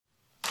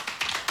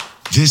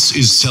This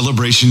is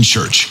Celebration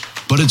Church,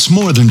 but it's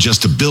more than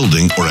just a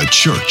building or a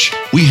church.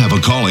 We have a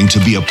calling to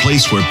be a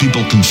place where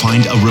people can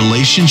find a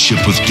relationship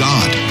with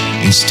God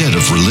instead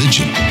of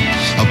religion.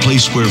 A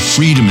place where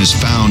freedom is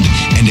found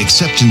and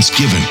acceptance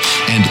given,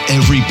 and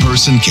every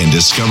person can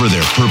discover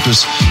their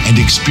purpose and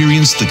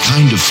experience the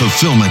kind of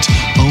fulfillment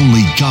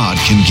only God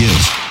can give.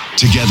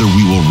 Together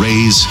we will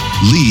raise,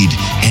 lead,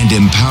 and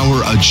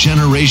empower a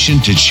generation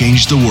to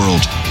change the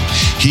world.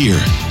 Here,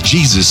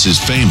 Jesus is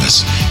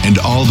famous, and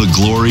all the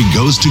glory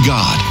goes to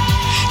God.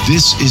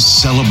 This is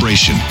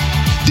Celebration.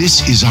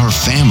 This is our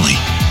family.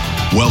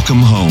 Welcome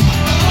home.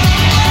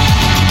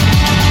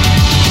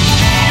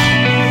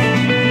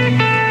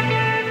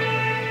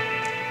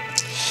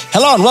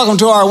 Hello and welcome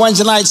to our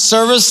Wednesday night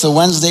service, the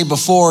Wednesday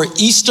before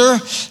Easter.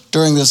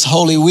 During this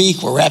Holy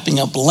Week, we're wrapping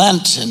up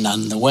Lent, and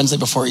on the Wednesday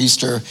before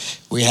Easter,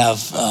 we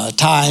have a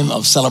time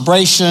of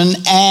celebration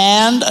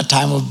and a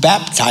time of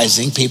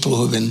baptizing people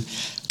who have been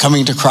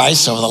coming to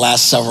Christ over the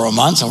last several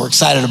months, and we're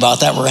excited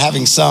about that. We're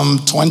having some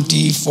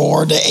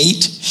 24 to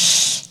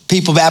 8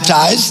 people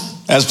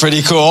baptized. That's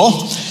pretty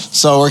cool.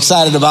 So we're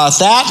excited about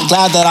that.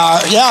 Glad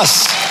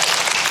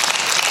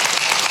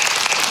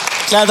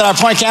that our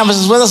Point campus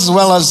is with us, as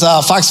well as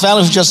Fox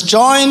Valley, who just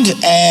joined,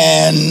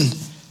 and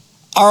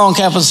our own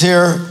campus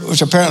here,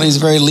 which apparently is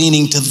very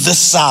leaning to this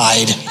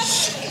side,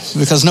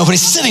 because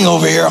nobody's sitting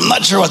over here. I'm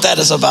not sure what that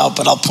is about,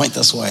 but I'll point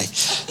this way,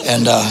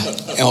 and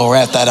we'll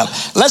wrap that up.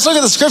 Let's look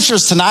at the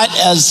scriptures tonight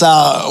as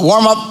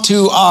warm up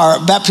to our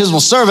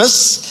baptismal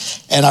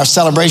service and our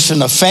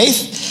celebration of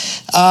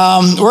faith.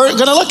 We're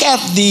going to look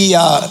at the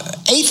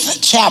 8th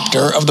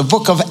chapter of the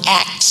book of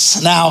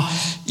Acts. Now,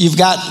 you've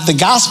got the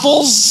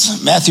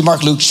Gospels, Matthew,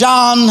 Mark, Luke,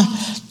 John,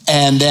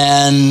 and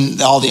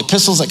then all the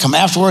epistles that come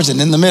afterwards,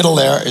 and in the middle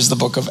there is the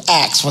book of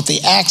Acts. What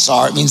the Acts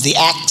are, it means the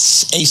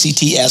Acts,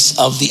 A-C-T-S,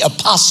 of the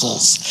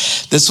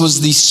apostles. This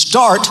was the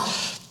start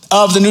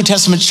of the New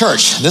Testament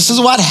church. This is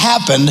what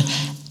happened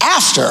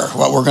after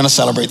what we're going to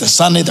celebrate this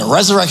Sunday, the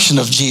resurrection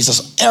of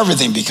Jesus.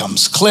 Everything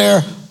becomes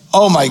clear.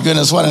 Oh my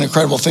goodness, what an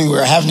incredible thing we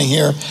are having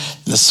here.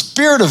 The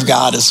Spirit of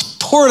God is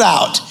poured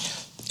out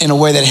in a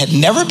way that had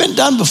never been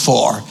done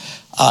before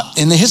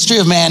in the history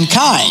of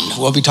mankind.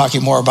 We'll be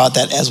talking more about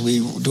that as we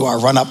do our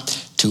run-up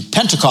to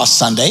Pentecost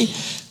Sunday,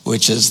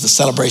 which is the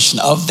celebration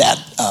of that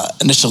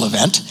initial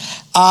event.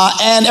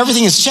 And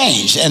everything has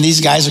changed, and these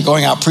guys are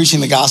going out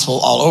preaching the gospel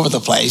all over the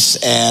place,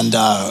 and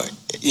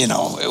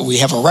we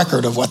have a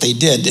record of what they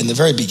did in the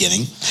very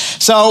beginning.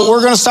 So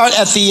we're going to start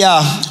at the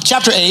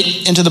chapter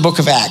 8 into the book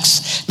of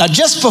Acts. Now,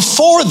 just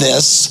before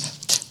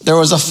this, there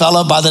was a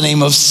fellow by the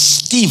name of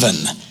Stephen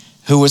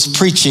who was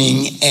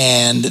preaching,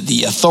 and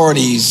the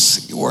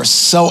authorities were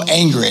so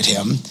angry at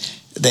him,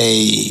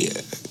 they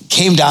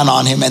came down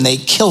on him and they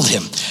killed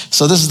him.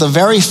 So this is the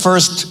very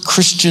first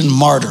Christian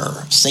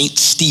martyr. Saint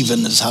Stephen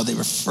is how they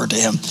refer to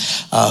him,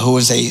 who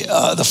was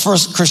the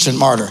first Christian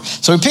martyr.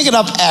 So we pick it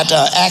up at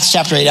Acts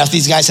chapter 8 after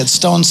these guys had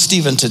stoned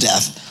Stephen to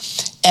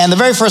death. And the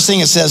very first thing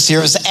it says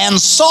here is, and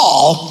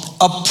Saul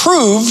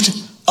approved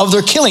of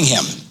their killing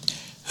him.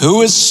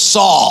 Who is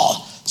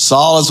Saul?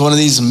 Saul is one of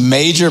these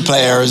major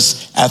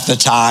players at the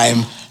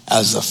time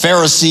as a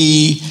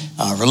Pharisee,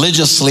 a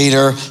religious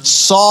leader.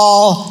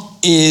 Saul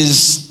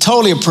is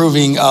totally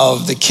approving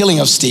of the killing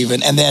of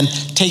Stephen and then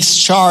takes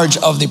charge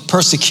of the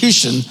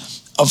persecution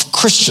of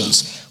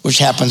Christians, which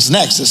happens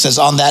next. It says,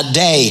 on that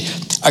day,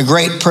 a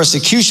great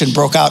persecution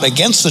broke out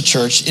against the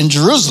church in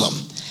Jerusalem,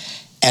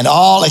 and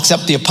all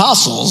except the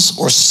apostles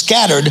were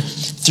scattered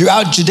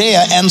throughout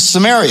Judea and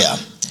Samaria.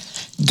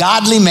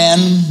 Godly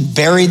men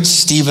buried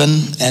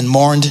Stephen and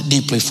mourned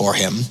deeply for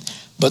him.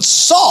 But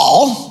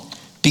Saul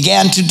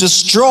began to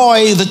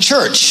destroy the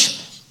church.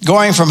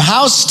 Going from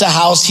house to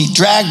house, he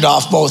dragged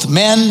off both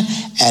men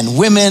and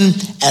women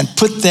and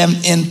put them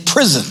in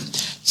prison.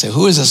 So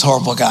who is this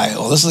horrible guy?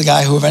 Well, this is the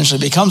guy who eventually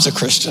becomes a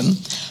Christian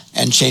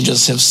and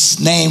changes his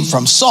name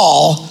from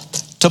Saul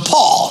to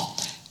Paul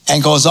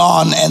and goes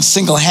on and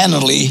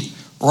single-handedly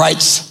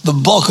writes the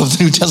bulk of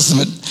the New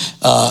Testament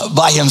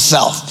by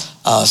himself.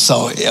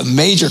 So a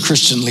major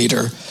Christian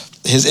leader.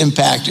 His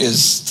impact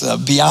is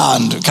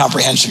beyond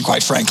comprehension,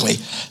 quite frankly.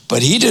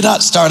 But he did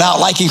not start out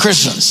liking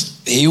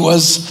Christians. He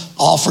was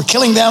all for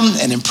killing them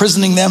and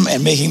imprisoning them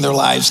and making their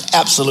lives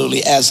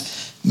absolutely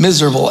as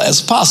miserable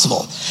as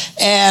possible.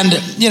 And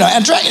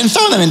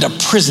throwing them into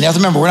prison. You have to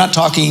remember, we're not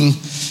talking,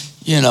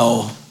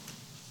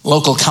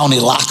 local county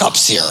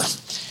lockups here.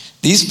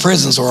 These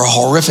prisons were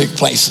horrific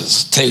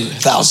places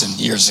 2,000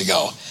 years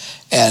ago.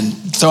 And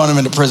throwing them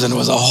into prison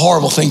was a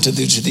horrible thing to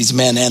do to these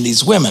men and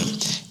these women.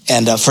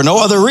 And for no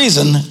other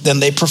reason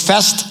than they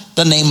professed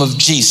the name of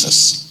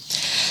Jesus.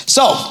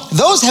 So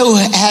those who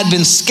had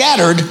been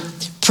scattered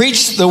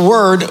preached the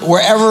word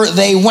wherever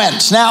they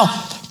went.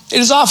 Now, it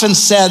is often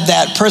said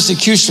that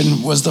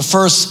persecution was the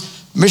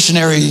first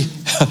missionary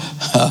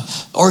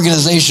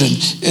organization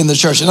in the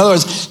church. In other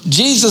words,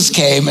 Jesus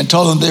came and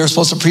told them they were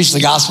supposed to preach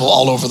the gospel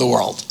all over the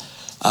world.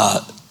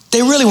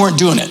 They really weren't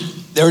doing it.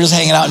 They were just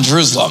hanging out in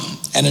Jerusalem.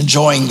 and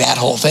enjoying that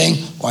whole thing.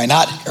 Why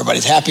not?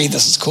 Everybody's happy.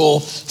 This is cool.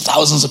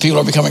 Thousands of people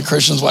are becoming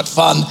Christians. What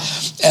fun.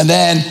 And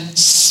then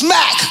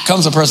smack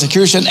comes the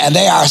persecution, and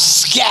they are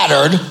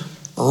scattered,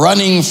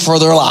 running for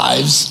their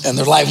lives and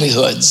their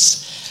livelihoods.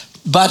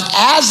 But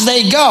as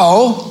they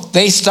go,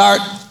 they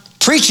start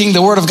preaching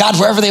the word of God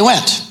wherever they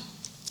went.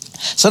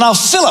 So now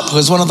Philip, who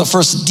was one of the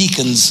first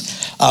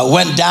deacons,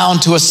 went down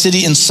to a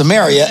city in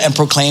Samaria and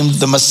proclaimed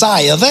the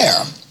Messiah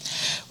there.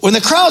 When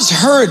the crowds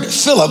heard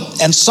Philip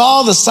and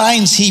saw the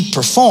signs he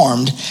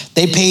performed,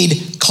 they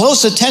paid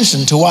close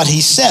attention to what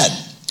he said.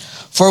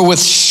 For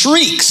with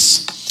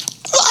shrieks,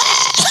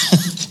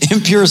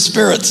 impure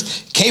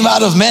spirits came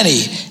out of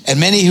many, and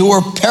many who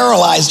were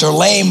paralyzed or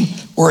lame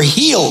were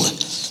healed.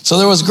 So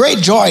there was great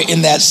joy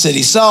in that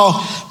city. So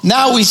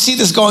now we see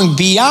this going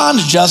beyond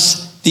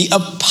just the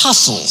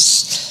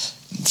apostles.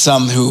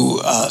 Some who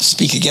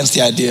speak against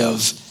the idea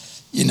of,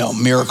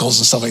 miracles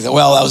and stuff like that.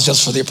 Well, that was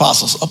just for the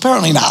apostles.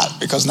 Apparently not,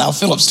 because now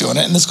Philip's doing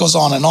it, and this goes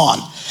on and on.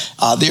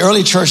 The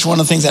early church, one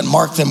of the things that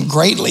marked them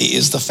greatly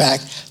is the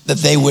fact that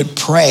they would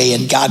pray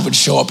and God would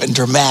show up in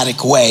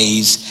dramatic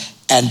ways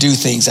and do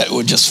things that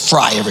would just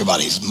fry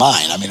everybody's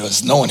mind. I mean, it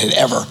was no one had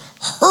ever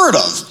heard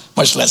of,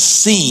 much less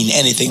seen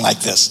anything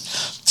like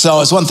this.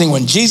 So it's one thing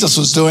when Jesus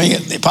was doing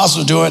it, the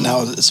apostles were doing it,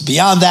 now it's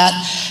beyond that,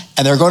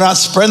 and they're going out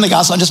spreading the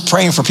gospel and just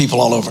praying for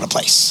people all over the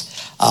place.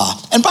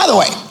 And by the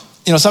way,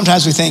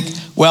 sometimes we think,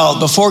 well,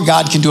 before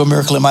God can do a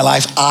miracle in my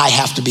life, I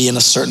have to be in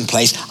a certain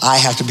place. I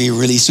have to be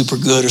really super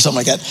good or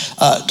something like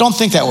that. Don't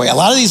think that way. A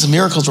lot of these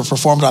miracles were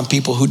performed on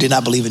people who did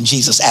not believe in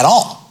Jesus at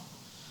all.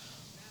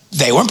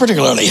 They weren't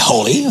particularly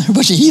holy. They're a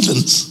bunch of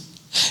heathens.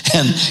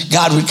 And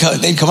God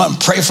they'd come up and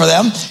pray for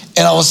them,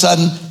 and all of a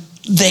sudden,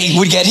 they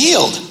would get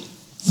healed.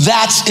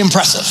 That's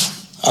impressive,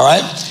 all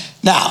right?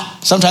 Now,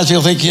 sometimes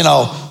people think,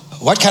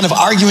 what kind of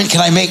argument can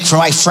I make for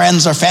my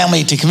friends or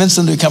family to convince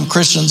them to become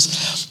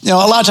Christians? A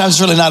lot of times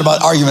it's really not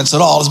about arguments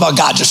at all. It's about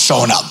God just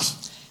showing up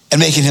and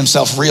making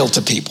himself real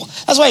to people.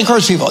 That's why I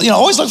encourage people,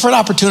 always look for an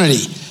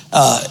opportunity.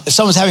 If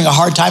someone's having a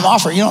hard time,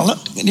 offer,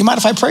 look, do you mind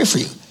if I pray for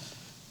you?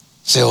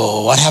 Say,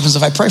 well, what happens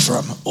if I pray for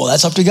him? Well,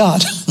 that's up to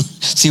God.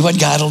 See what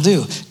God will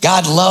do.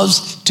 God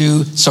loves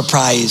to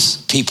surprise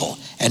people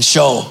and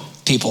show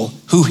people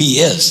who he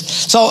is.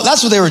 So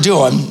that's what they were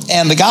doing,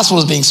 and the gospel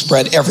is being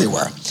spread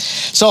everywhere.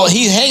 So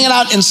he's hanging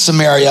out in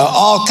Samaria.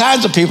 All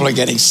kinds of people are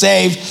getting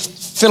saved.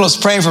 Philip's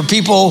praying for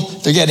people.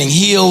 They're getting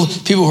healed.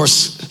 People who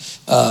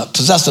are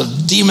possessed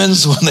of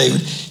demons, when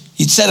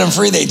he'd set them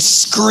free, they'd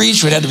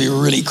screech. It had to be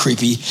really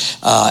creepy.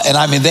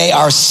 And they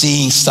are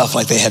seeing stuff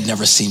like they had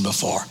never seen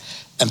before.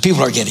 And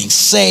people are getting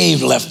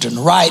saved left and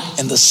right.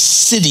 And the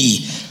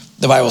city,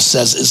 the Bible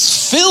says,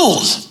 is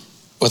filled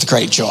with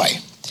great joy.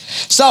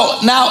 So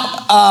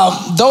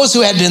now, those who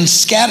had been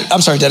scattered,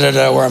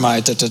 where am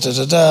I?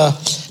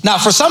 Now,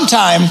 for some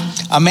time,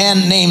 a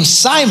man named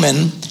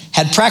Simon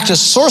had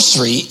practiced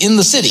sorcery in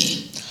the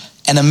city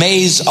and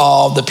amazed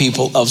all the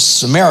people of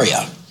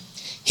Samaria.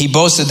 He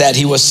boasted that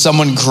he was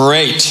someone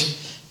great,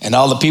 and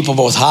all the people,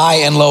 both high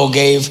and low,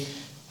 gave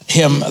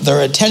him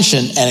their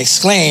attention and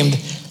exclaimed,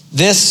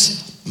 This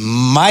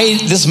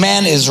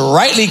man is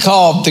rightly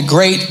called the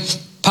great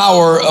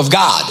power of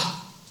God.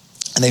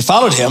 And they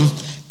followed him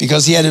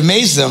because he had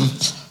amazed them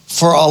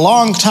for a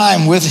long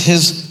time with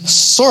his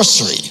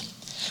sorcery.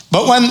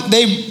 But when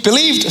they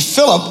believed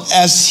Philip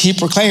as he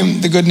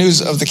proclaimed the good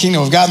news of the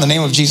kingdom of God in the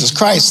name of Jesus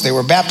Christ, they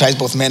were baptized,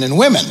 both men and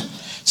women.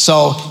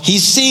 So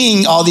he's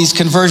seeing all these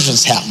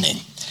conversions happening.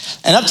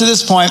 And up to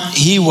this point,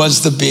 he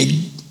was the big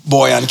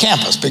boy on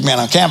campus, big man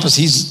on campus.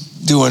 He's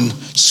doing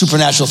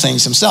supernatural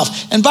things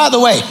himself. And by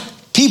the way,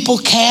 people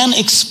can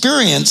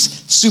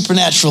experience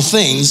supernatural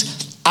things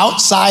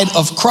outside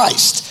of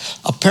Christ.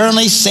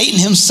 Apparently, Satan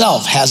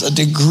himself has a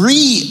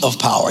degree of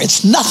power.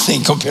 It's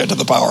nothing compared to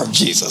the power of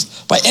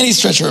Jesus by any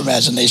stretch of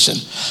imagination.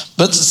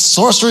 But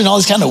sorcery and all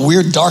these kind of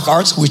weird dark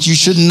arts, which you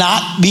should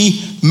not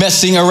be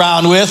messing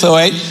around with. Oh,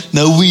 wait,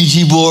 no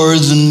Ouija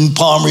boards and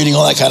palm reading,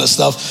 all that kind of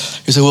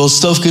stuff. You say, well,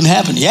 stuff can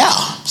happen. Yeah,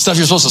 stuff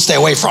you're supposed to stay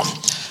away from.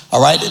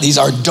 All right, these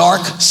are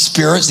dark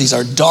spirits. These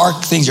are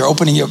dark things. You're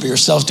opening up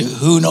yourself to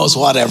who knows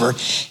whatever.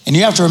 And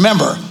you have to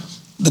remember,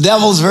 the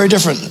devil is very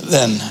different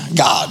than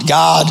God.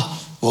 God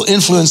will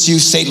influence you.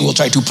 Satan will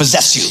try to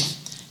possess you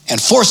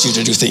and force you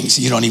to do things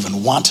you don't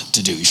even want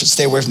to do. You should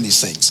stay away from these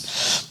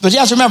things. But you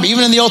have to remember,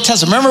 even in the Old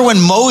Testament, remember when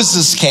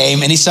Moses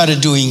came and he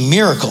started doing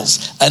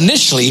miracles.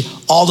 Initially,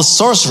 all the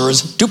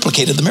sorcerers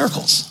duplicated the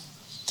miracles.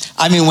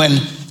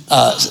 When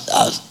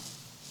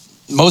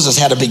Moses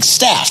had a big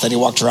staff that he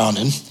walked around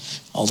in,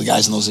 all the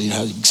guys in those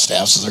have big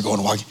staffs as they're going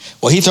to walk.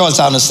 Well, he throws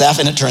down the staff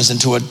and it turns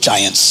into a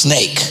giant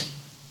snake.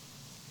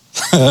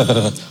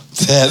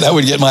 That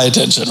would get my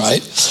attention,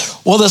 right?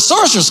 Well, the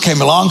sorcerers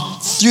came along,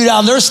 threw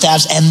down their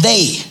staffs, and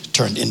they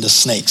turned into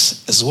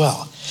snakes as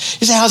well.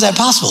 You say, how's that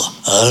possible?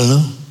 I don't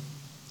know.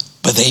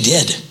 But they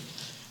did.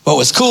 What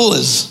was cool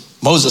is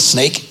Moses'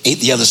 snake ate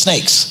the other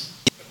snakes.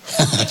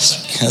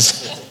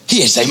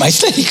 He ate my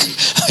snake.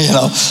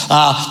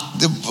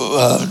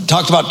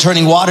 Talked about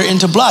turning water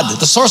into blood.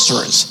 The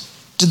sorcerers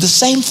did the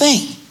same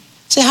thing.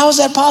 Say, how is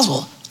that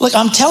possible? Look,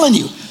 I'm telling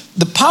you,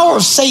 the power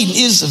of Satan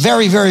is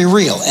very, very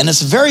real, and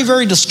it's very,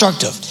 very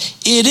destructive.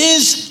 It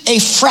is a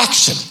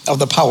fraction of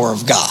the power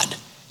of God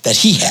that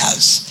he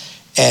has.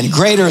 And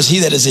greater is he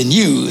that is in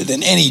you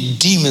than any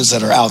demons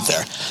that are out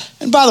there.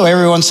 And by the way,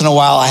 every once in a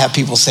while, I have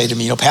people say to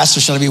me, Pastor,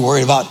 should I be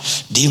worried about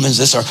demons?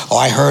 This or,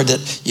 I heard that,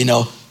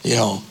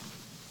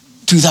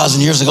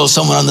 2,000 years ago,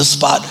 someone on this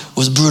spot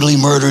was brutally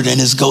murdered and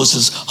his ghost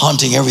is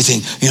haunting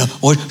everything.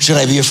 What should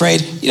I be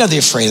afraid? You don't have to be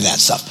afraid of that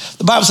stuff.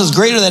 The Bible says,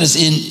 greater that is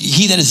in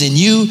he that is in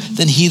you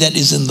than he that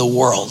is in the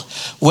world.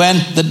 When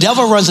the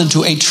devil runs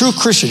into a true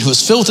Christian who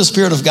is filled with the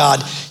Spirit of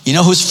God, you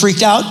know who's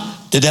freaked out?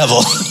 The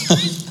devil.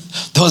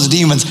 Those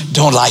demons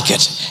don't like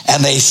it,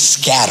 and they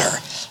scatter.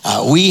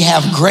 We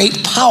have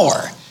great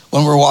power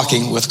when we're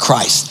walking with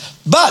Christ.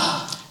 But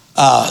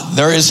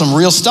there is some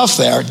real stuff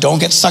there. Don't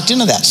get sucked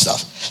into that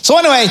stuff. So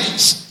anyway,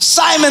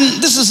 Simon,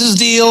 this is his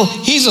deal.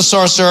 He's a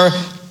sorcerer.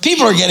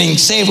 People are getting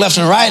saved left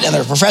and right, and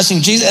they're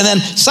professing Jesus. And then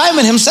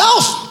Simon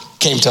himself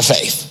came to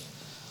faith.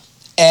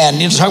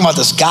 And you're talking about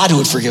this God who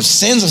would forgive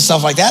sins and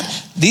stuff like that.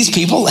 These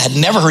people had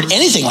never heard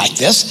anything like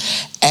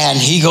this. And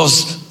he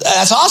goes,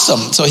 that's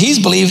awesome. So he's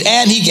believed,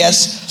 and he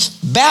gets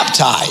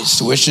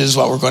baptized, which is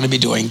what we're going to be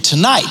doing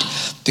tonight.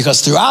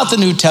 Because throughout the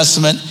New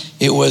Testament,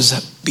 it was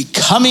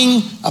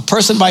becoming a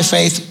person by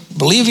faith,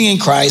 believing in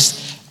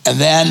Christ, and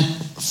then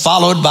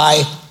followed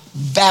by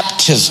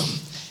baptism.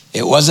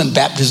 It wasn't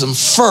baptism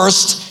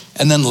first,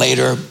 and then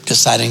later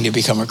deciding to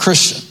become a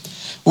Christian,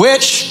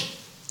 which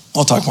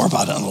we'll talk more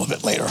about it a little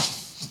bit later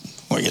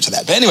when we get to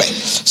that. But anyway,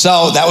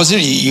 so that was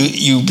it.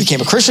 You became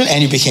a Christian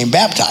and you became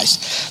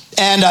baptized.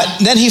 And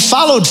then he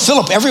followed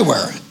Philip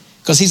everywhere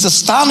because he's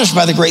astonished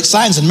by the great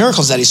signs and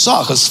miracles that he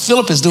saw, because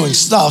Philip is doing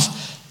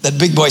stuff that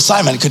big boy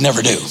Simon could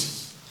never do.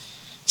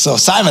 So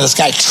Simon, this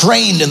guy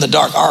trained in the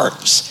dark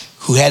arts,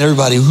 who had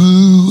everybody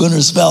under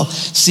a spell,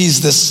 sees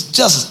this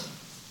just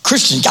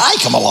Christian guy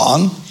come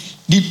along,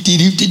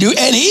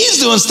 and he's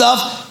doing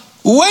stuff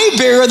way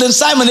bigger than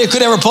Simon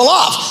could ever pull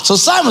off. So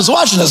Simon's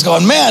watching this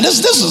going, man,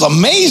 this is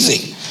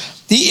amazing.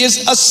 He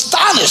is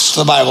astonished,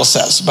 the Bible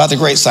says, by the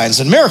great signs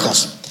and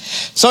miracles.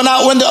 So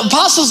now when the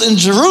apostles in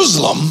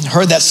Jerusalem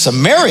heard that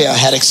Samaria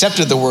had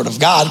accepted the word of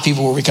God,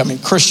 people were becoming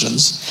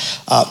Christians,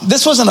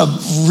 this wasn't a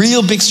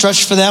real big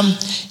stretch for them.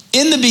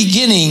 In the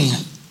beginning,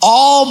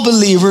 all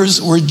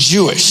believers were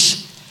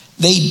Jewish.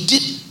 They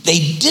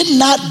did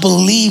not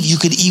believe you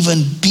could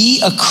even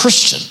be a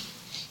Christian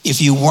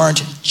if you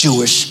weren't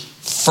Jewish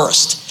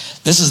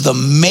first. This is the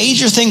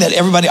major thing that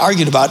everybody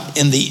argued about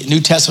in the New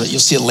Testament.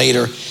 You'll see it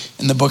later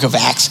in the book of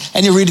Acts.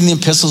 And you're reading the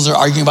epistles, they're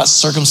arguing about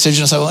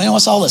circumcision. So,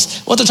 what's all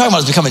this? What they're talking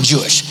about is becoming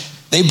Jewish.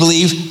 They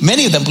believe,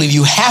 many of them believe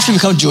you have to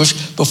become Jewish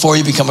before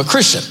you become a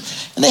Christian.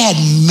 And they had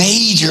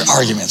major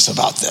arguments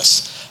about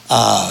this.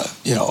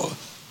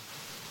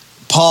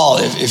 Paul,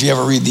 if you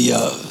ever read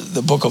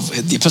the book of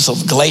the epistle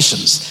of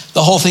Galatians,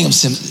 the whole thing of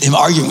him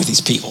arguing with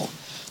these people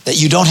that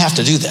you don't have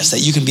to do this, that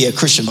you can be a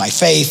Christian by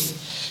faith.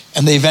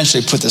 And they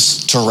eventually put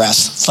this to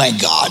rest,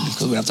 thank God,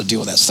 because we don't have to deal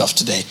with that stuff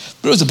today.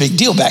 But it was a big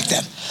deal back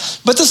then.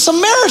 But the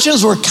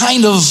Samaritans were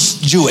kind of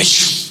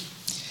Jewish.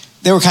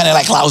 They were kind of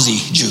like lousy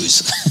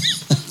Jews.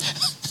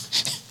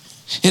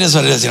 It is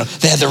what it is,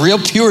 They had the real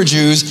pure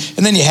Jews,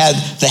 and then you had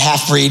the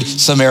half-breed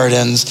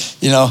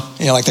Samaritans,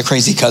 like the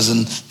crazy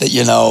cousin that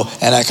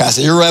and that kind of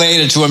stuff. You're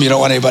related to him, you don't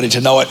want anybody to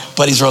know it,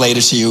 but he's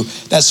related to you,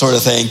 that sort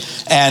of thing.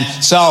 And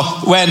so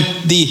when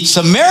the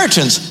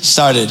Samaritans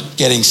started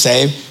getting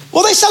saved,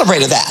 well, they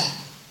celebrated that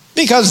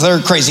because they're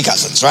crazy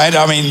cousins, right?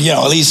 I mean,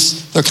 at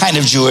least they're kind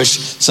of Jewish,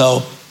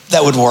 so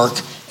that would work,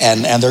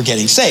 and they're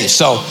getting saved.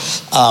 So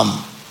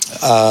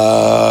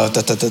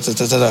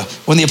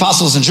when the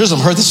apostles in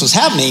Jerusalem heard this was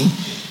happening,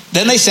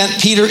 then they sent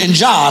Peter and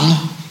John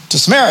to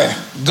Samaria.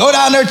 Go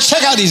down there,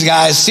 check out these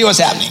guys, see what's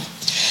happening.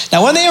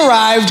 Now, when they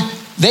arrived,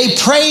 they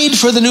prayed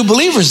for the new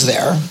believers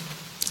there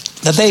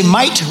that they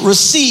might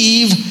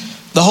receive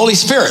the Holy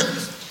Spirit,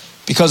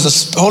 because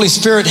the Holy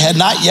Spirit had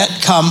not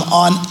yet come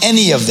on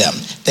any of them.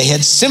 They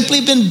had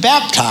simply been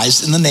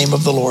baptized in the name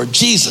of the Lord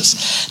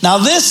Jesus. Now,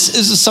 this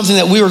is something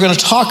that we were going to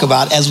talk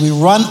about as we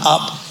run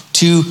up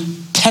to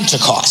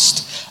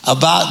Pentecost,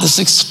 about this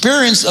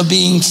experience of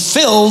being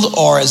filled,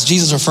 or as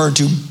Jesus referred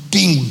to,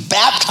 being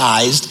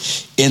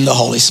baptized in the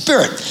Holy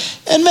Spirit.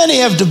 And many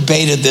have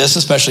debated this,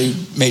 especially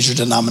major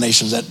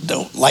denominations that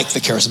don't like the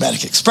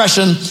charismatic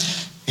expression.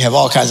 You have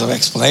all kinds of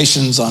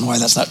explanations on why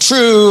that's not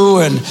true.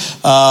 And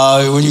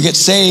when you get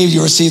saved,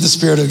 you receive the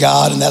Spirit of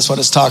God, and that's what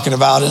it's talking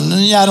about. And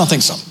I don't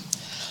think so.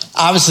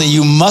 Obviously,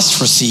 you must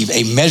receive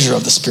a measure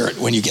of the Spirit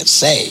when you get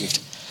saved.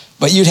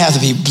 But you'd have to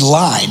be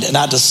blind and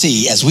not to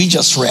see, as we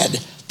just read,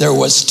 there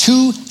was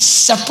two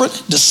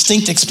separate,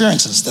 distinct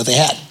experiences that they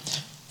had.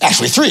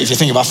 Actually, three, if you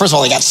think about it. First of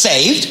all, they got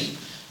saved.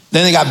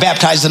 Then they got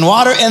baptized in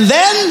water. And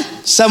then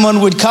someone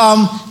would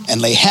come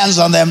and lay hands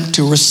on them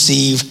to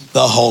receive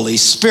the Holy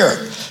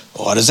Spirit.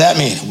 What does that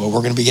mean? Well,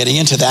 we're going to be getting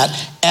into that.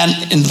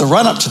 And in the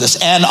run-up to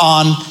this, and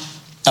on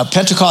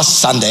Pentecost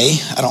Sunday,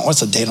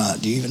 what's the date on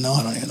it? Do you even know?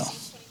 I don't even know.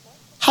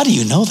 How do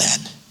you know that?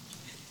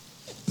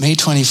 May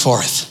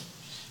 24th.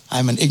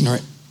 I'm an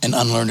ignorant an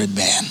unlearned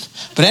man.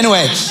 But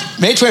anyway,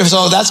 May 24th,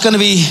 so that's going to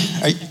be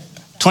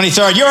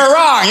 23rd. You were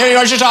wrong. You don't know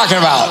what you're talking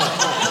about.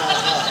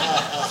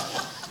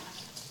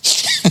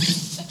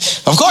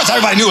 Of course,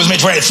 everybody knew it was May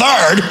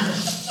 23rd.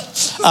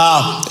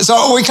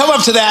 So we come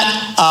up to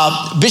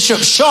that. Bishop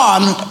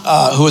Sean,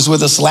 who was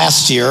with us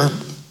last year,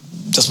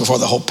 just before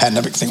the whole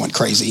pandemic thing went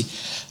crazy,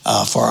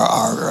 for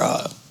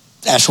our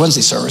Ash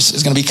Wednesday service,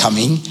 is going to be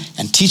coming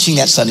and teaching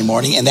that Sunday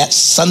morning. And that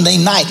Sunday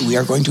night, we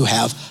are going to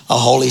have a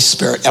Holy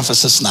Spirit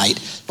emphasis night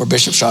where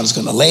Bishop Sean is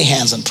going to lay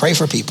hands and pray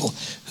for people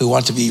who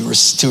want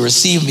to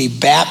receive me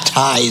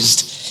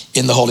baptized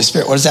in the Holy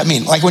Spirit. What does that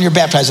mean? Like when you're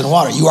baptized in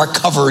water, you are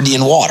covered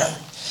in water.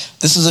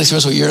 This is an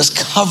experience where you're just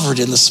covered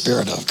in the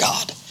Spirit of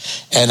God.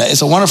 And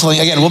it's a wonderful thing.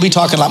 Again, we'll be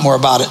talking a lot more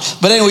about it.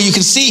 But anyway, you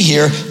can see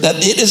here that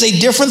it is a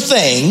different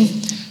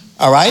thing,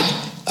 all right?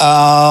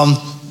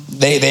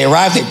 They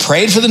arrived, they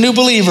prayed for the new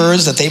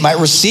believers that they might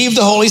receive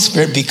the Holy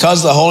Spirit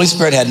because the Holy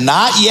Spirit had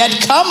not yet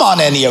come on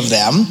any of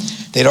them.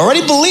 They'd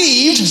already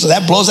believed, so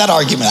that blows that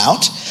argument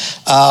out.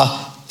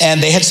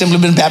 And they had simply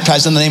been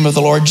baptized in the name of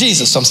the Lord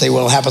Jesus. Some say,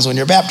 well, it happens when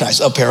you're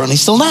baptized. Apparently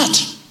still not.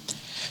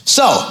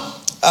 So,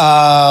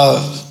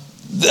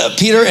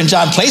 Peter and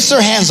John placed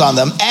their hands on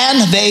them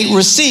and they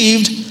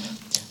received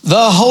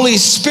the Holy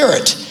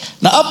Spirit.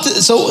 Now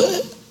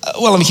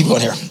let me keep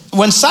going here.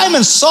 When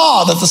Simon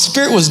saw that the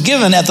Spirit was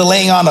given at the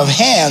laying on of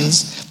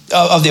hands,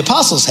 of the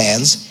apostles'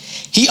 hands,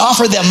 he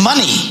offered them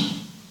money.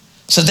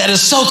 So that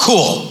is so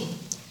cool.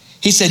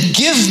 He said,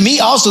 give me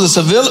also this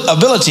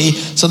ability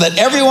so that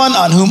everyone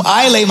on whom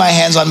I lay my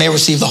hands on may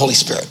receive the Holy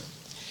Spirit.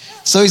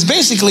 So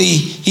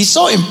he's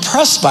so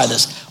impressed by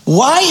this.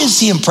 Why is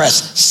he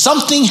impressed?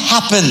 Something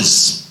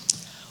happens.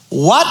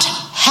 What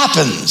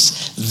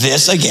happens?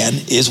 This, again,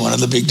 is one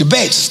of the big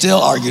debates, still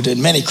argued in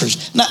many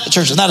churches,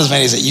 not as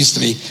many as it used to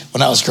be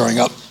when I was growing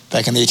up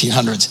back in the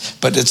 1800s,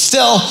 but it's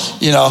still,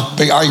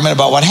 big argument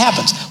about what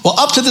happens. Well,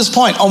 up to this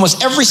point,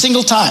 almost every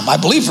single time, I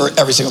believe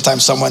every single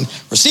time someone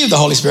received the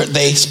Holy Spirit,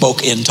 they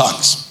spoke in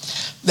tongues.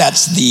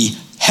 That's the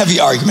heavy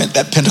argument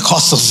that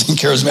Pentecostals and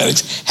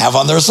Charismatics have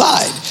on their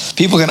side.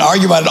 People can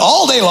argue about it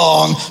all day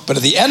long, but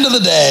at the end of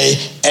the day,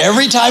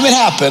 every time it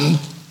happened,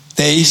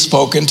 they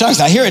spoke in tongues.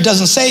 Now here it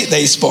doesn't say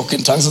they spoke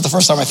in tongues. It's the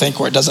first time I think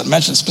where it doesn't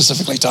mention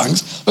specifically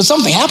tongues, but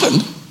something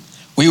happened.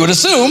 We would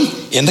assume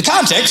in the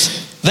context,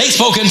 they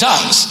spoke in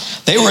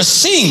tongues. They were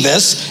seeing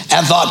this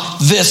and thought,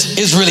 this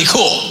is really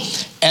cool.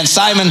 And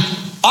Simon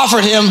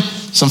offered him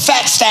some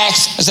fat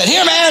stacks and said,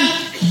 here man,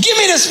 give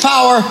me this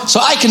power so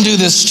I can do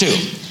this too.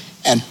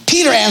 And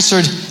Peter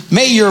answered,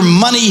 may your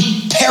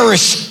money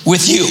perish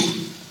with you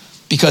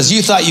because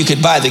you thought you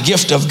could buy the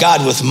gift of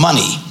God with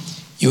money.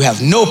 You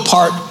have no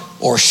part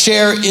or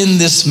share in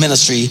this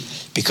ministry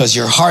because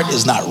your heart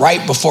is not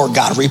right before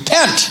God.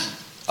 Repent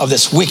of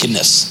this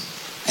wickedness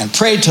and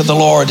pray to the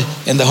Lord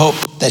in the hope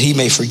that he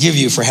may forgive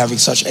you for having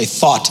such a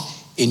thought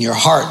in your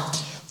heart.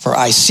 For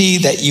I see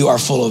that you are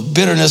full of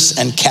bitterness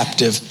and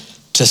captive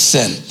to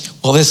sin.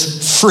 Well,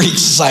 this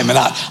freaks Simon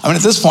out.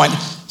 At this point,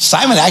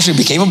 Simon actually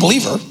became a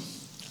believer.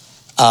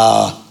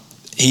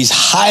 He's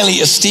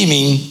highly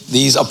esteeming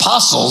these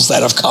apostles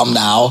that have come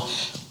now.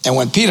 And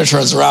when Peter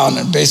turns around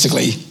and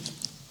basically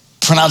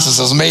pronounces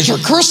this major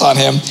curse on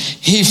him,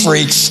 he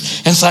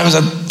freaks. And Simon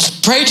said,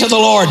 pray to the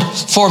Lord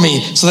for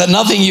me so that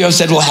nothing you have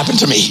said will happen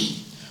to me.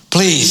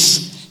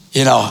 Please,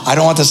 I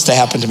don't want this to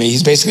happen to me.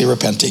 He's basically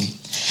repenting.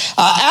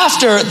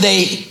 After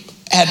they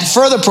had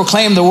further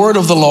proclaimed the word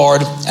of the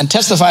Lord and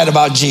testified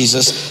about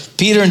Jesus,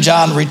 Peter and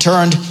John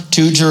returned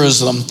to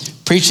Jerusalem,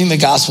 preaching the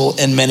gospel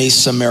in many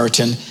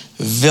Samaritan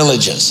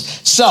villages.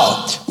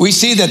 So we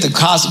see that the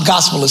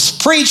gospel is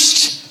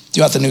preached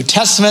throughout the New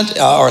Testament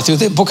or through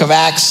the book of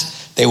Acts.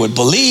 They would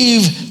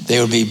believe, they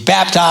would be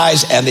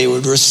baptized, and they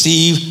would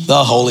receive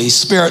the Holy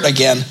Spirit.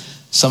 Again,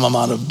 some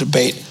amount of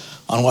debate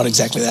on what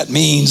exactly that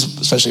means,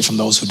 especially from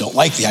those who don't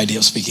like the idea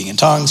of speaking in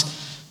tongues.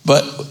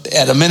 But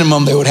at a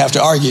minimum, they would have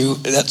to argue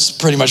that's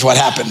pretty much what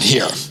happened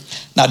here.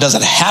 Now, does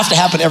it have to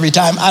happen every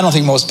time? I don't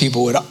think most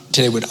people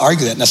today would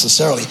argue that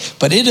necessarily,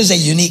 but it is a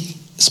unique,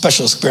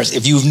 special experience.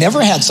 If you've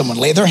never had someone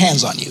lay their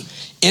hands on you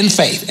in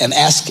faith and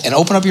ask and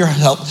open up your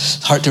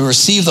heart to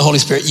receive the Holy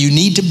Spirit, you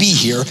need to be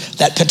here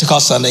that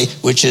Pentecost Sunday,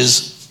 which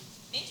is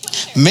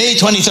May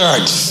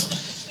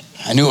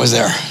 23rd. I knew it was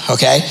there,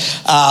 okay?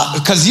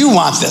 Because you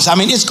want this.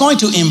 It's going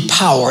to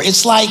empower.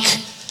 It's like,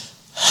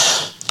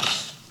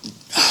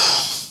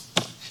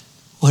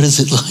 what is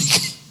it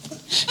like?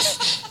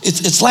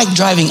 It's like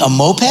driving a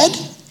moped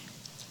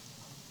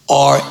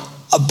or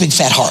a big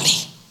fat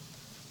Harley.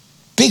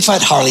 Big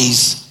fat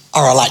Harleys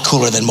are a lot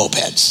cooler than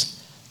mopeds.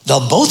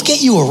 They'll both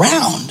get you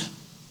around,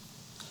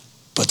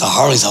 but the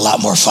Harley's a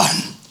lot more fun.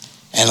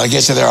 And like I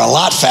said, they're a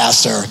lot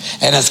faster,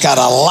 and it's got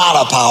a lot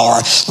of power,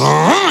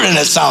 and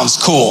it sounds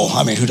cool.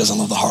 Who doesn't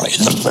love the Harley?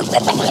 And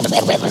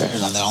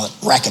all that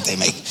racket they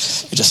make,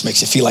 it just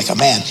makes you feel like a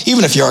man.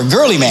 Even if you're a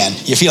girly man,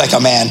 you feel like a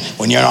man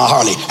when you're on a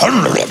Harley.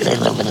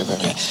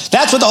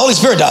 That's what the Holy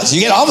Spirit does.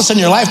 You get all of a sudden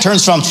your life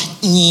turns from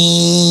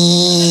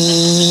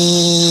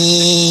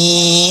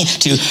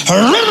to,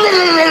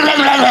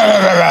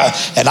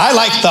 and I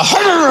like the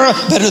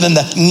better than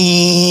the,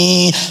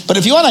 but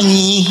if you want a,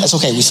 that's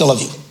okay, we still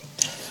love you.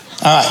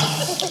 All right,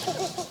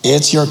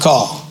 it's your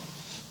call.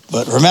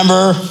 But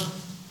remember,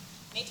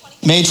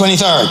 May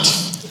 23rd.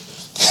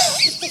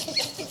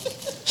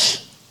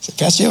 So,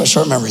 Pastor, you have a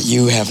short memory.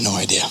 You have no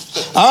idea.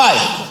 All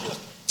right.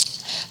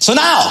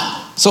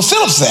 So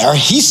Philip's there.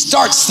 He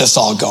starts this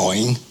all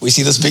going. We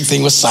see this big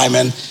thing with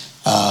Simon.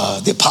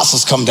 The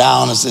apostles come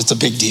down. It's a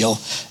big deal.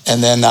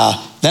 And then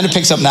it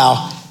picks up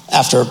now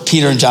after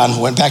Peter and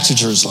John went back to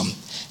Jerusalem.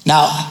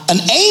 Now,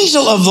 an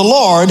angel of the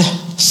Lord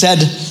said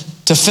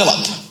to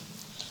Philip,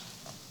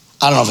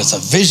 I don't know if it's a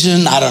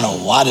vision. I don't know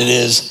what it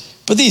is.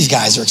 But these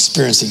guys are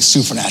experiencing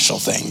supernatural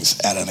things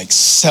at an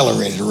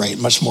accelerated rate,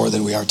 much more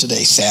than we are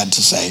today, sad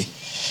to say.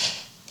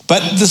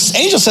 But this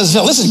angel says,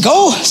 listen,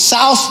 go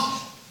south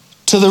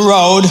to the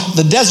road,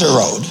 the desert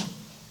road,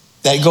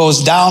 that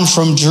goes down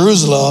from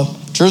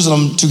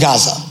Jerusalem to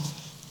Gaza.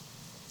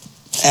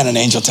 And an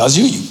angel tells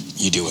you,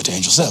 you do what the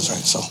angel says,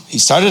 right? So he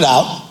started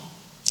out,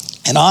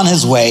 and on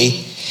his way,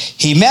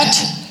 he met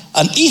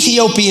an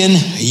Ethiopian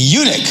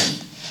eunuch.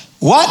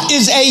 What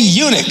is a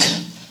eunuch?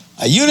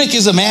 A eunuch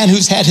is a man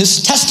who's had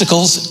his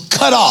testicles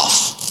cut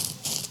off.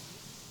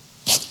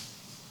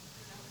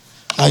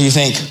 Now you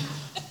think,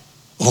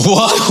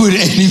 why would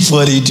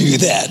anybody do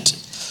that?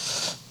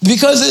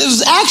 Because it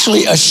was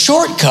actually a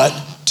shortcut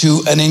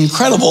to an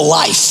incredible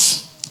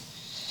life.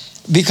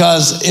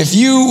 Because if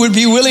you would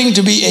be willing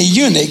to be a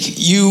eunuch,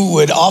 you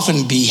would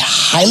often be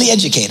highly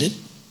educated,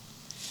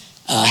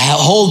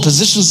 hold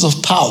positions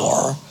of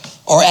power,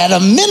 or at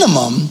a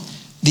minimum,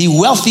 the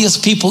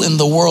wealthiest people in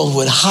the world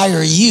would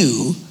hire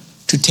you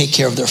to take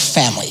care of their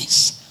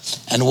families.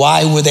 And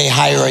why would they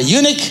hire a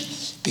eunuch?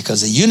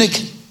 Because a eunuch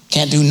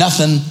can't do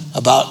nothing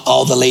about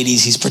all the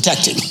ladies he's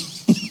protecting.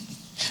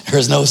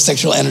 There's no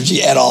sexual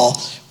energy at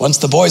all. Once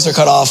the boys are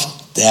cut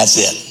off, that's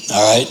it,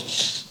 all right?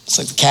 It's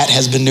like the cat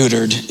has been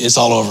neutered, it's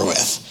all over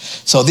with.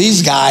 So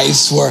these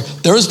guys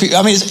there was people,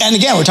 and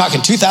again, we're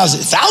talking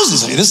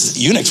thousands,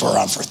 eunuchs were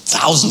around for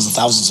thousands and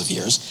thousands of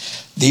years.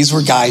 These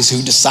were guys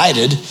who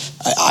decided,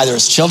 either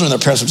as children, their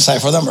parents would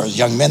decide for them, or as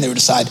young men, they would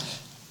decide,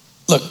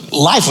 look,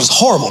 life was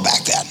horrible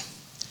back then.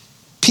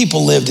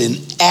 People lived in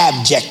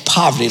abject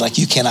poverty like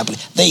you cannot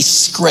believe. They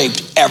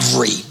scraped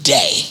every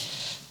day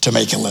to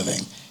make a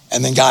living.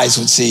 And then guys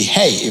would see,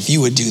 hey, if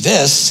you would do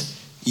this,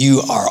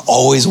 you are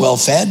always well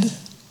fed,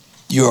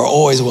 you are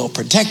always well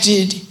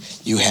protected,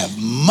 you have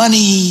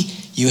money,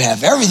 you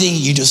have everything,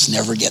 you just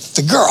never get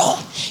the girl.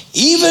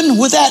 Even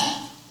with that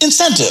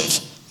incentive,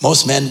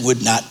 most men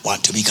would not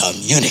want to become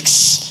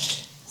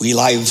eunuchs. We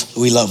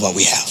love what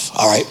we have,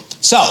 all right?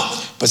 So,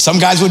 but some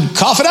guys would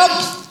cough it up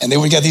and they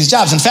would get these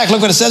jobs. In fact,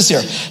 look what it says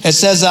here. It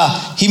says,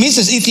 he meets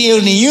this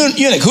Ethiopian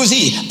eunuch. Who's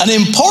he? An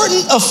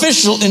important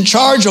official in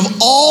charge of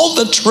all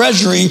the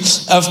treasury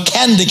of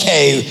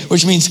Kandake,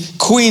 which means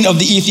queen of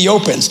the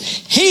Ethiopians.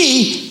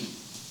 He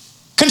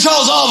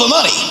controls all the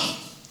money.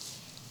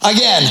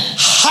 Again,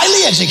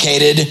 highly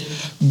educated,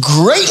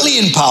 greatly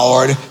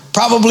empowered,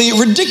 probably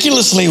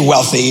ridiculously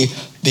wealthy,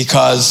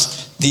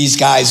 because these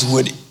guys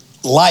would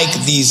like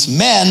these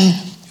men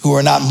who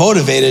are not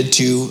motivated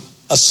to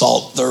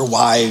assault their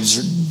wives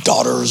or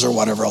daughters or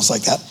whatever else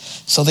like that.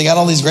 So they got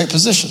all these great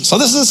positions. So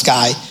this is this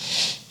guy.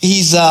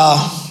 He's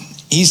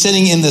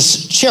sitting in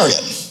this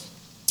chariot.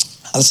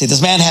 Let's see,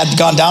 this man had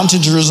gone down to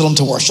Jerusalem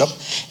to worship,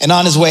 and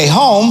on his way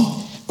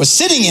home was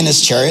sitting in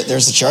his chariot,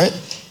 there's the chariot,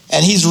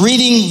 and he's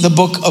reading the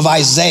book of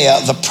Isaiah,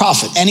 the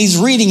prophet, and he's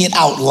reading it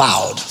out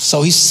loud.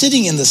 So he's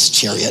sitting in this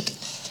chariot.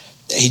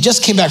 He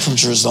just came back from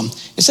Jerusalem.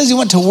 It says he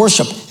went to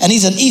worship, and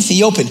he's an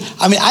Ethiopian.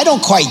 I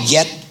don't quite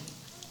get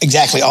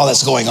exactly all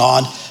that's going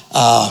on.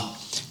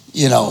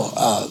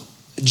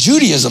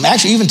 Judaism,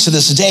 actually, even to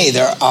this day,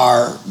 there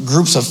are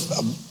groups of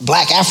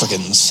black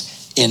Africans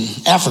in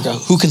Africa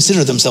who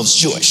consider themselves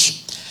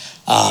Jewish.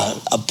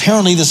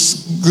 Apparently,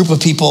 this group of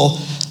people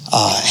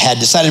had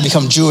decided to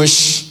become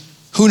Jewish.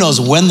 Who knows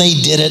when they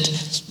did it,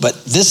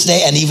 but this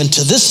day, and even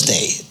to this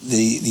day,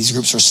 these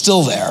groups are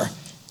still there.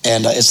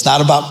 And it's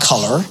not about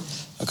color,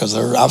 because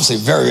they're obviously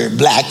very, very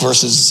black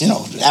versus,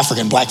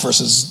 African black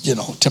versus,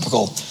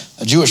 typical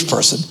Jewish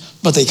person,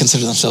 but they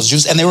consider themselves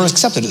Jews, and they were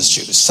accepted as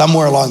Jews.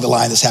 Somewhere along the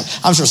line this happened.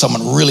 I'm sure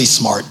someone really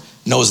smart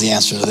knows the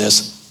answer to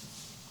this.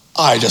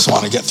 I just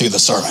want to get through the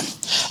sermon.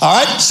 All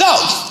right, so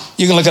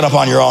you can look it up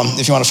on your own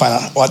if you want to find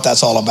out what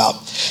that's all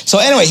about. So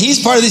anyway, he's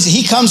part of this.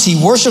 He comes, he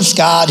worships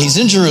God, he's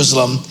in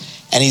Jerusalem,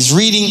 and he's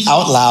reading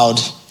out loud.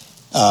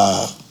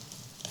 I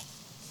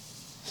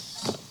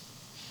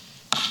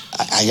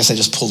guess I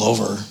just pulled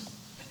over.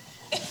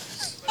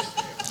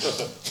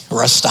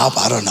 Rest stop,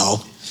 I don't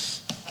know.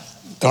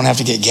 Don't have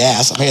to get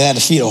gas. Maybe I had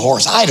to feed a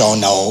horse. I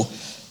don't know.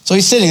 So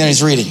he's sitting there,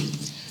 he's reading.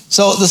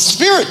 So the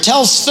Spirit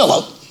tells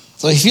Philip,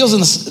 so he feels in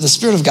the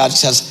Spirit of God, he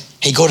says,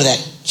 hey, go to that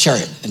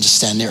chariot and just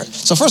stand near it.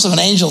 So first of all,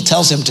 an angel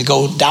tells him to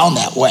go down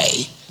that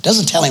way.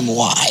 Doesn't tell him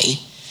why.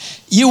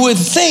 You would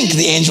think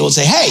the angel would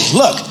say, hey,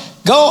 look,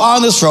 go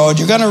on this road.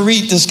 You're going to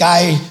meet this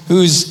guy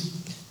who's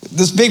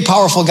this big,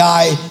 powerful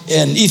guy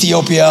in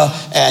Ethiopia,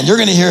 and you're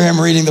going to hear him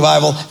reading the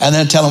Bible and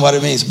then tell him what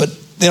it means. But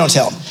they don't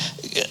tell him.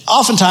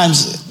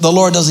 Oftentimes, the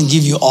Lord doesn't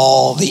give you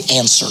all the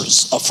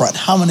answers up front.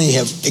 How many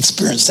have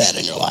experienced that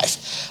in your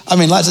life? I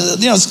mean,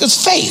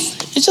 it's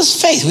faith. It's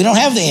just faith. We don't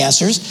have the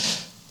answers.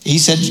 He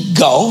said,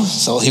 go.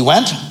 So he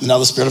went. Now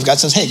the Spirit of God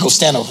says, hey, go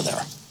stand over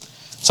there.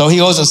 So he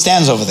goes and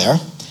stands over there.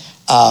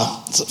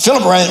 So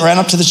Philip ran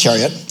up to the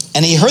chariot,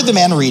 and he heard the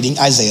man reading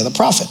Isaiah the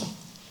prophet.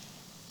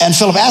 And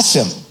Philip asked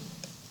him,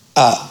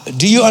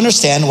 do you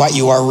understand what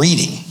you are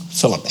reading?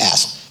 Philip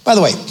asked. By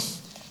the way,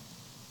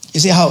 you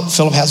see how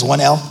Philip has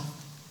one L?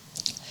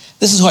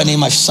 This is who I named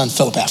my son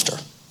Philip after.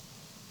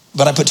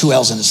 But I put 2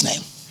 L's in his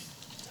name.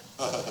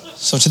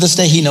 So to this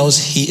day, he knows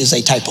he is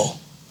a typo. All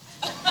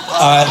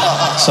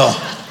right, so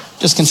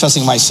just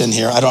confessing my sin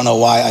here. I don't know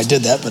why I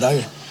did that, but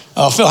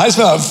Phil, how do you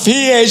spell it?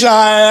 Philip.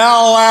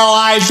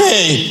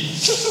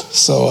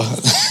 So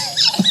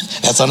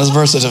that's on his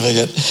birth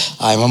certificate.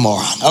 I'm a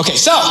moron. Okay,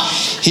 so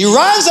he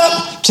runs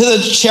up to the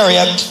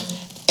chariot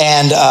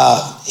and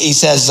he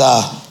says,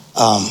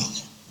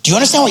 do you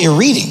understand what you're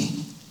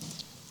reading?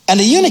 And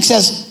the eunuch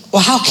says,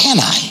 well, how can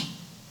I?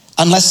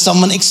 Unless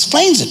someone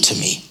explains it to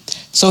me.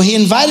 So he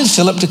invited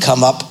Philip to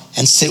come up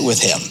and sit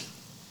with him.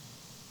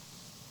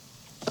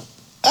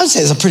 I would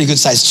say it's a pretty good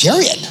sized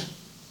chariot.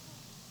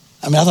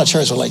 I mean, I thought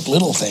chariots were like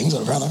little things,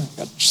 but apparently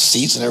got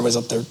seats and everybody's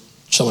up there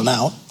chilling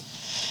out.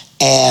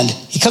 And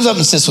he comes up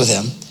and sits with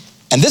him.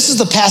 And this is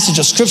the passage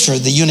of scripture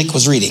the eunuch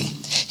was reading.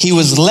 He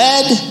was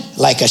led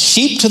like a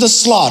sheep to the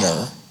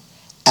slaughter,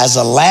 as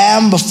a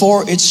lamb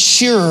before its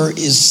shearer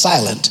is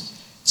silent,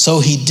 so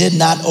he did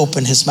not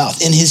open his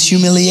mouth. In his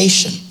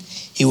humiliation,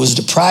 he was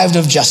deprived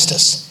of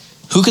justice.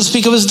 Who can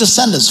speak of his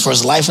descendants, for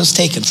his life is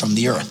taken from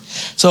the earth?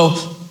 So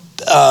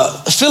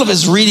Philip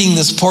is reading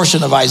this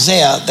portion of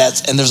Isaiah,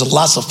 and there's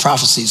lots of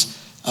prophecies,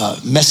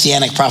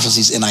 messianic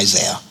prophecies in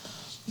Isaiah,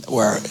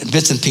 where in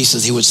bits and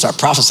pieces he would start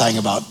prophesying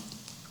about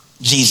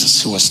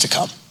Jesus who was to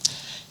come.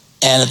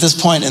 And at this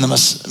point in the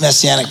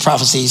messianic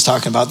prophecy, he's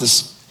talking about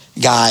this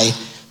guy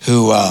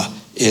who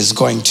is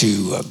going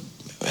to,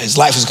 his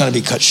life is going to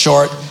be cut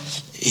short.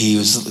 He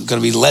was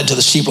going to be led to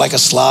the sheep like a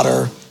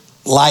slaughter,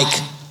 like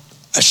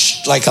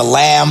a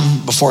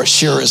lamb before its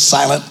shearer is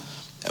silent,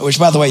 which,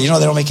 by the way, they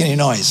don't make any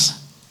noise.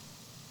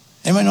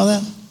 Anybody know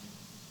that?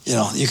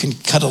 You can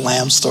cut a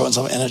lamb's throat and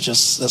something, and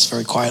that's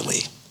very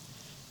quietly.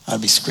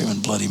 I'd be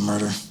screaming bloody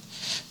murder.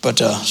 But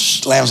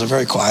lambs are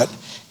very quiet.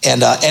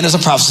 And it's a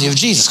prophecy of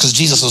Jesus, because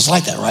Jesus was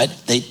like that, right?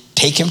 They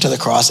take him to the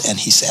cross, and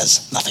he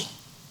says nothing.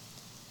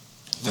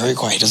 Very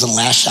quiet. He doesn't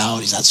lash out.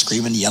 He's not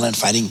screaming, yelling,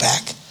 fighting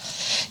back.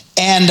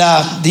 And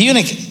the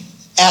eunuch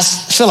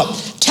asked Philip,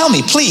 tell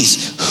me,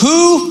 please,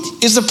 who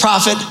is the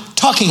prophet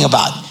talking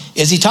about?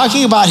 Is he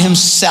talking about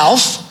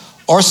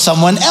himself or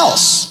someone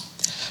else?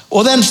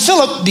 Well, then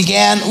Philip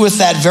began with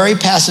that very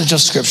passage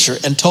of scripture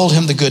and told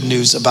him the good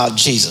news about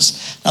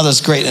Jesus. Now,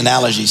 there's great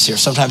analogies here.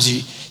 Sometimes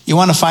you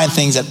want to find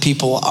things that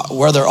people,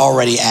 where they're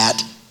already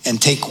at,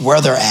 and take where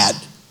they're at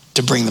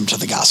to bring them to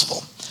the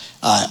gospel.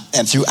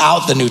 And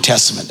throughout the New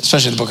Testament,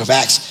 especially in the book of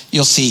Acts,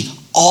 you'll see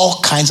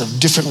all kinds of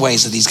different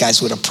ways that these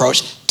guys would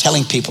approach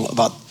telling people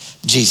about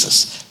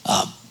Jesus.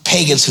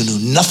 Pagans who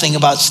knew nothing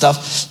about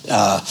stuff,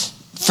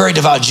 very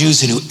devout Jews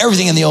who knew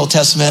everything in the Old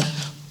Testament,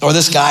 or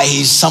this guy,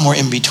 he's somewhere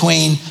in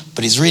between,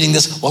 but he's reading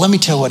this. Well, let me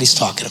tell you what he's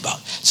talking about.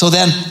 So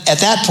then at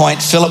that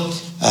point, Philip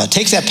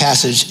takes that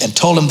passage and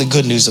told him the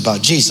good news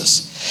about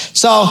Jesus.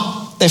 So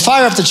they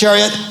fire up the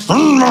chariot,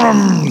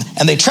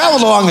 and they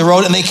traveled along the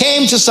road, and they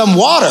came to some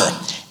water.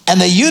 And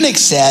the eunuch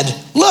said,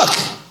 look,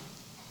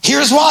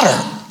 here's water.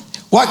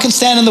 What can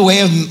stand in the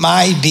way of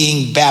my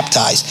being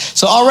baptized?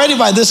 So already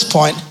by this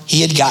point,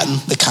 he had gotten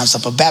the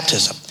concept of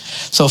baptism.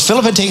 So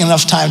Philip had taken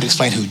enough time to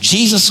explain who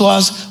Jesus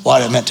was,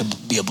 what it meant to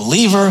be a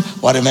believer,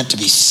 what it meant to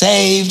be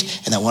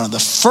saved, and that one of the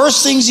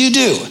first things you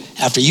do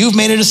after you've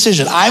made a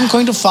decision, I'm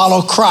going to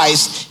follow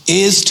Christ,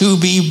 is to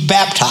be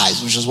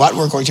baptized, which is what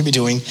we're going to be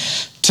doing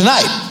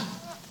tonight.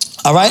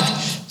 All right?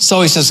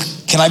 So he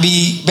says, can I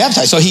be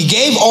baptized? So he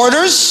gave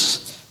orders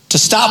to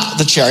stop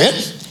the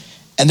chariot,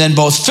 and then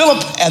both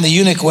Philip and the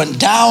eunuch went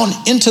down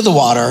into the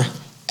water,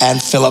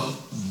 and Philip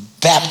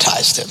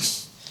baptized him.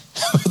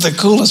 The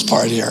coolest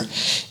part here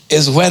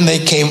is when they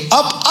came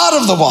up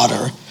out of the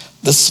water,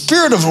 the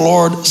Spirit of the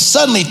Lord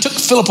suddenly took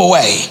Philip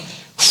away,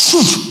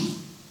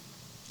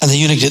 and the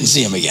eunuch didn't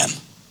see him again.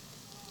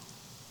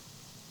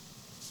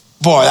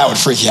 Boy, that would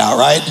freak you out,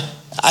 right?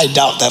 I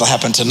doubt that'll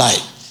happen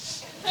tonight.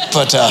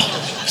 But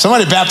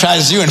somebody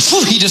baptizes you and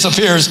he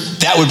disappears,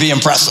 that would be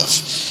impressive.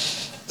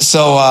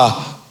 So,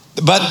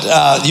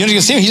 but the eunuch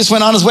didn't see him, he just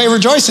went on his way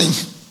rejoicing.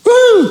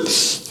 Woo!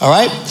 All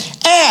right?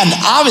 And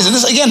obviously,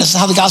 this is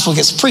how the gospel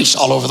gets preached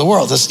all over the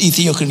world. This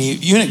Ethiopian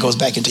eunuch goes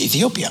back into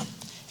Ethiopia,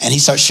 and he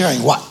starts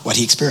sharing what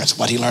he experienced,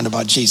 what he learned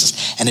about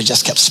Jesus, and it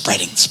just kept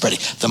spreading.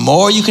 The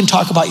more you can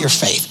talk about your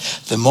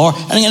faith, the more,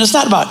 and again, it's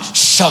not about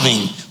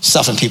shoving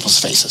stuff in people's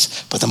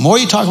faces, but the more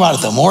you talk about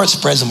it, the more it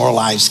spreads, the more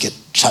lives get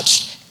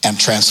touched and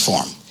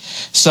transformed.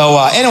 So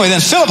anyway,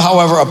 then Philip,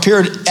 however,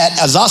 appeared at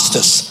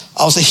Azotus,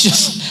 I was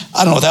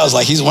I don't know what that was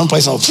like. He's in one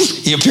place, and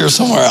he appears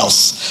somewhere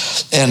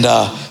else. And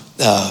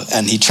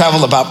he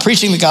traveled about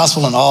preaching the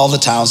gospel in all the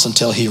towns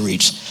until he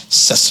reached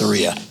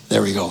Caesarea.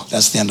 There we go.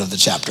 That's the end of the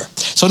chapter.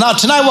 So now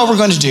tonight what we're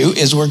going to do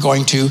is we're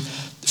going to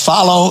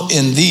follow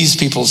in these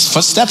people's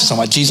footsteps on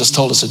what Jesus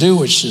told us to do,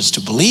 which is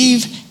to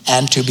believe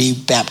and to be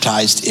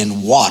baptized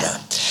in water.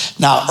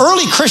 Now,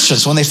 early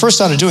Christians, when they first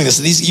started doing this,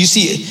 you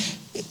see,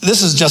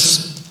 this is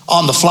just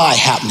on the fly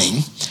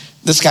happening.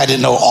 This guy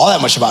didn't know all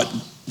that much about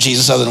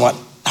Jesus other than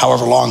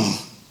however long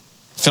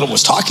Philip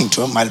was talking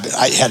to him.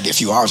 It had to be a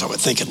few hours, I would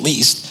think, at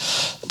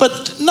least.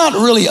 But not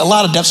really a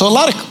lot of depth. So a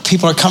lot of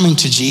people are coming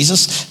to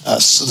Jesus. The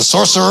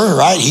sorcerer,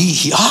 right?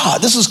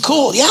 This is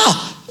cool.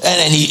 Yeah.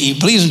 And he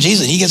believes in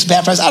Jesus. And he gets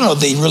baptized. I don't know if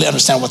they really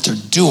understand what they're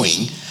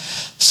doing.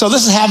 So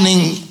this is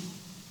happening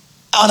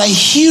on a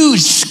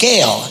huge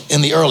scale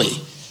in the early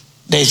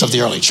days of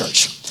the early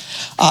church.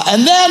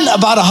 And then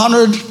about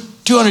 100,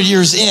 200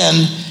 years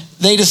in,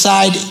 they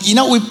decide,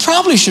 we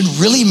probably should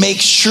really make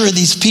sure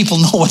these people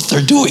know what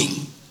they're doing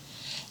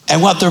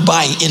and what they're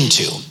buying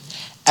into.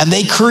 And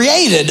they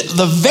created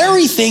the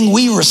very thing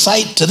we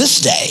recite to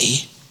this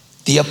day,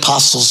 the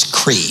Apostles'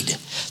 Creed.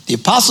 The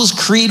Apostles'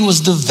 Creed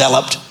was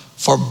developed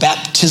for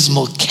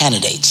baptismal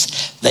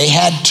candidates. They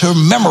had to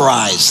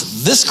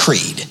memorize this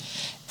creed,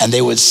 and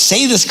they would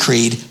say this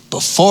creed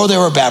before they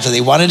were baptized.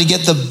 They wanted to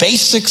get the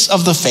basics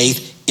of the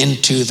faith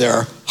into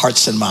their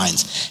hearts and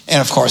minds.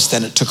 And of course,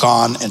 then it took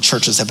on, and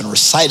churches have been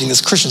reciting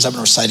this, Christians have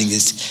been reciting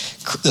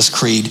this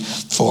creed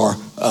for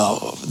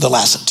the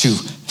last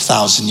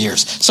 2,000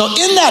 years. So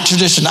in that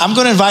tradition, I'm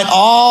going to invite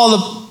all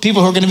the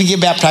people who are going to be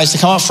getting baptized to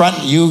come up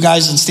front. You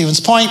guys in Stevens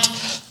Point,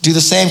 do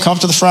the same, come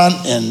up to the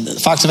front, and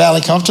Fox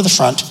Valley, come up to the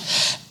front.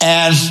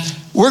 And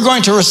we're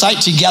going to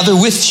recite together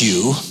with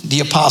you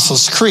the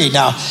Apostles' Creed.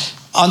 Now,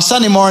 on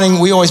Sunday morning,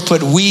 we always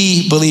put,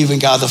 we believe in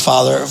God the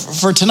Father.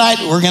 For tonight,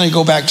 we're going to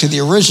go back to the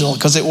original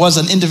because it was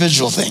an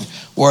individual thing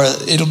where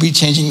it'll be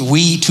changing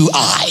we to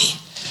I.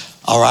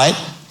 All right?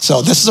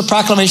 So this is a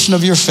proclamation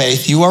of your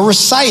faith. You are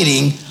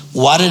reciting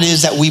what it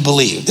is that we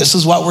believe. This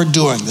is what we're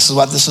doing. This is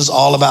what this is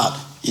all about.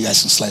 You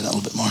guys can slide that a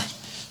little bit more.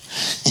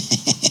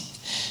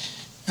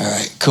 All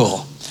right,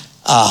 cool.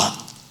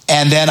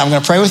 And then I'm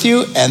going to pray with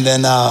you, and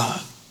then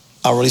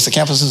I'll release the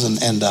campuses,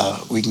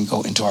 and we can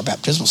go into our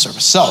baptismal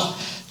service. So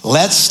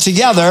let's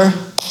together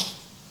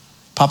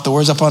pop the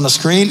words up on the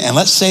screen, and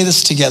let's say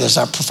this together as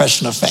our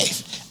profession of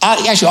faith.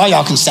 Actually, all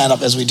y'all can stand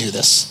up as we do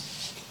this.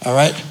 All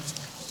right?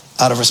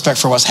 Out of respect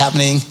for what's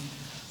happening.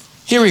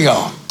 Here we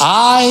go.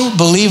 I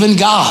believe in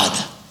God,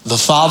 the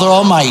Father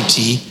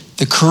Almighty,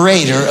 the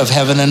creator of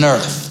heaven and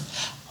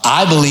earth.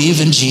 I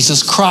believe in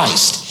Jesus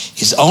Christ,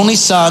 his only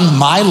Son,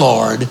 my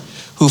Lord,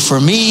 who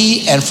for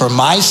me and for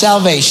my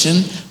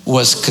salvation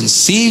was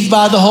conceived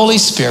by the Holy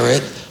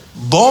Spirit,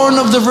 born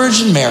of the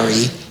Virgin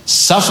Mary,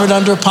 suffered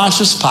under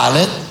Pontius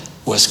Pilate,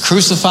 was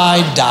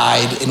crucified,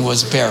 died, and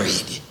was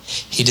buried.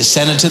 He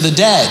descended to the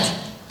dead,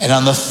 and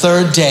on the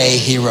third day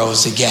he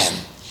rose again.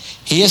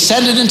 He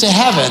ascended into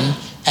heaven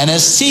and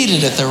is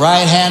seated at the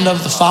right hand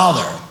of the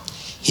Father.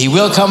 He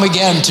will come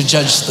again to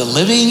judge the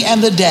living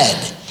and the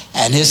dead,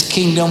 and his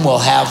kingdom will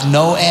have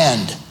no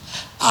end.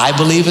 I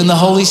believe in the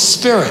Holy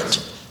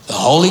Spirit, the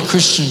holy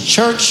Christian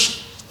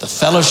church, the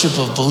fellowship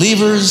of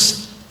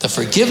believers, the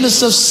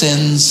forgiveness of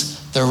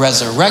sins, the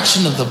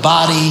resurrection of the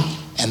body,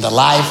 and the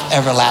life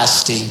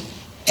everlasting.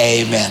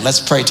 Amen. Let's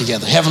pray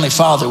together. Heavenly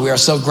Father, we are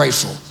so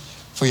grateful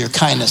for your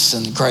kindness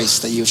and grace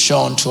that you've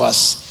shown to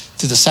us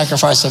through the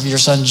sacrifice of your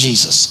Son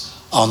Jesus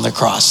on the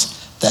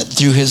cross, that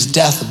through his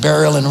death,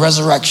 burial, and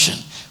resurrection,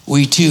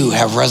 we too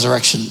have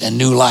resurrection and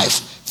new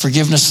life,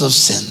 forgiveness of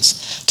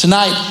sins.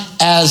 Tonight,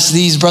 as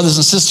these brothers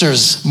and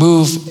sisters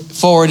move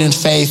forward in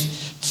faith,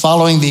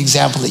 following the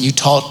example that you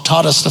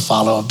taught us to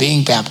follow of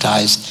being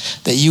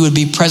baptized, that you would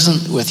be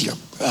present with your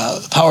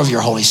power of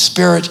your Holy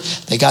Spirit,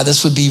 that God,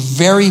 this would be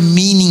very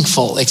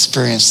meaningful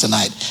experience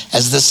tonight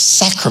as this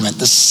sacrament,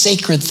 this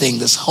sacred thing,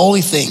 this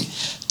holy thing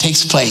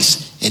takes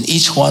place in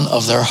each one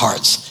of their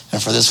hearts.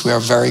 And for this, we are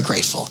very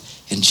grateful.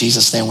 In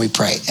Jesus' name we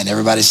pray. And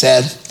everybody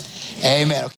said, amen.